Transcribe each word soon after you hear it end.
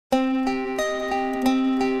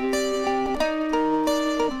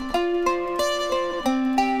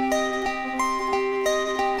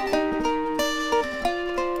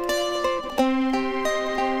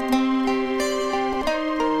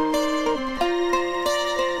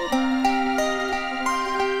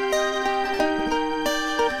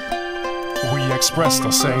express the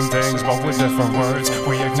same things but with different words.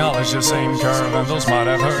 We acknowledge the same curve and those might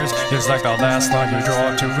have hurts. It's like the last line you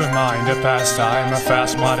draw to remind a past time. A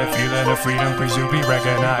fast-minded feeling of freedom, please you be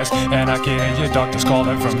recognized. And I can hear your doctors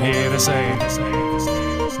calling from here to say,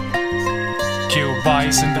 kill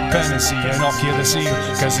bias, independency, and I'll kill the seal,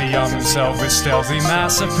 cause he armed himself with stealthy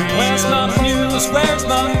mass appeal. Where's my muse? Where's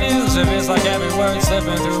my muse? If it's like every word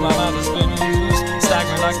slipping through my mouth has been used,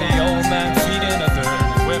 staggering like the old man feeding a third.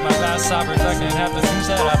 With my glass eye reflecting half the things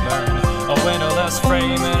that I've learned. A windowless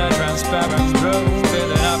frame in a transparent room,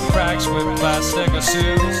 filling up cracks with plastic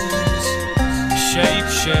assumes. Shape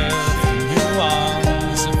shift,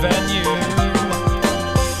 nuance, venue.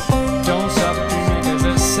 Don't stop dreaming cause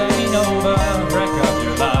this ain't over. Wreck up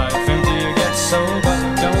your life until you get sober.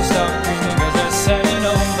 Don't stop dreaming cause this ain't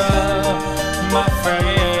over, my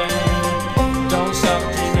friend. Don't stop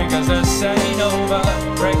dreaming cause this ain't over.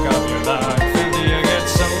 Break up your life until you get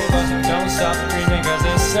sober. Don't stop dreaming cause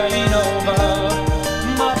this ain't over,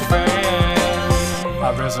 my friend.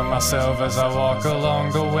 I've risen myself as I walk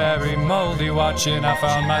along the weary, moldy watching. I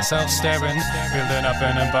found myself staring, building up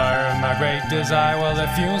an empire of my great desire. Well, the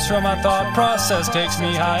fumes from my thought process takes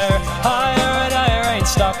me higher, higher and higher, ain't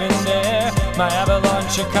stopping there. My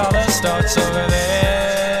avalanche of color starts over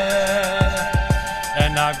there,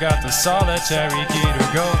 and I've got the solitary key to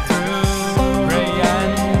go through. Ray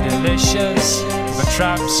and delicious, but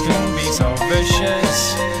traps can be so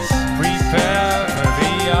vicious. Prepare for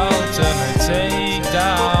the ultimate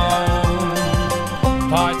takedown.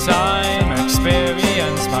 Part-time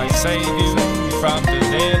experience might save you from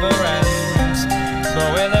deliverance, but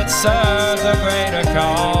will it serve the greater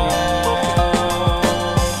cause?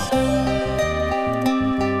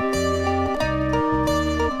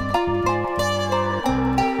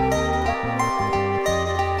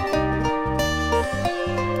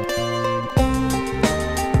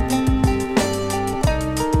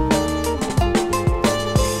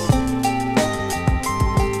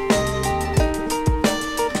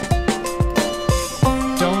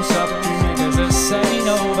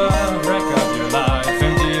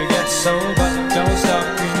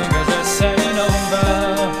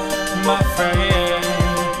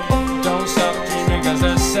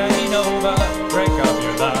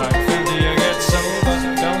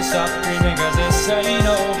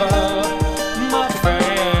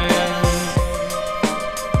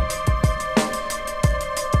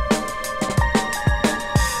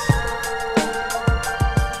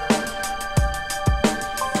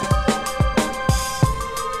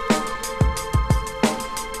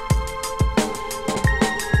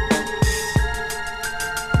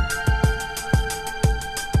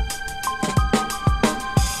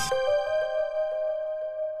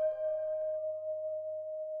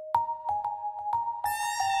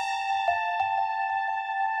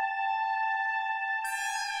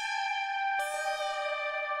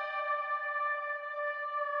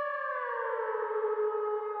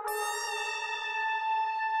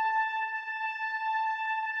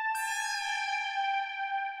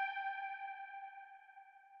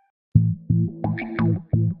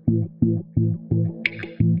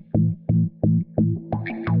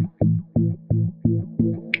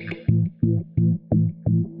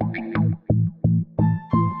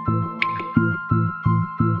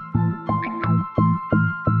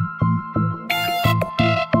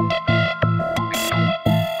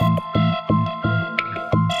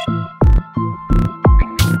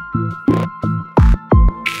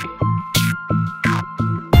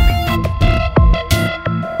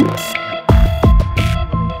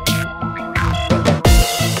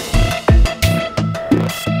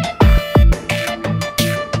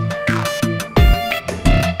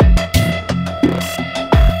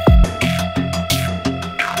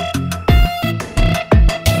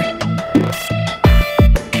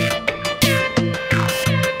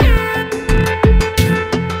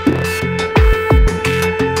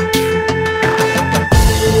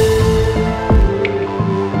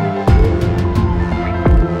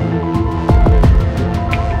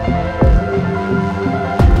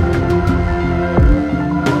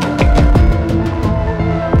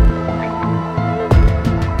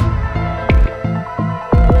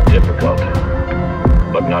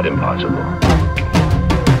 Not impossible.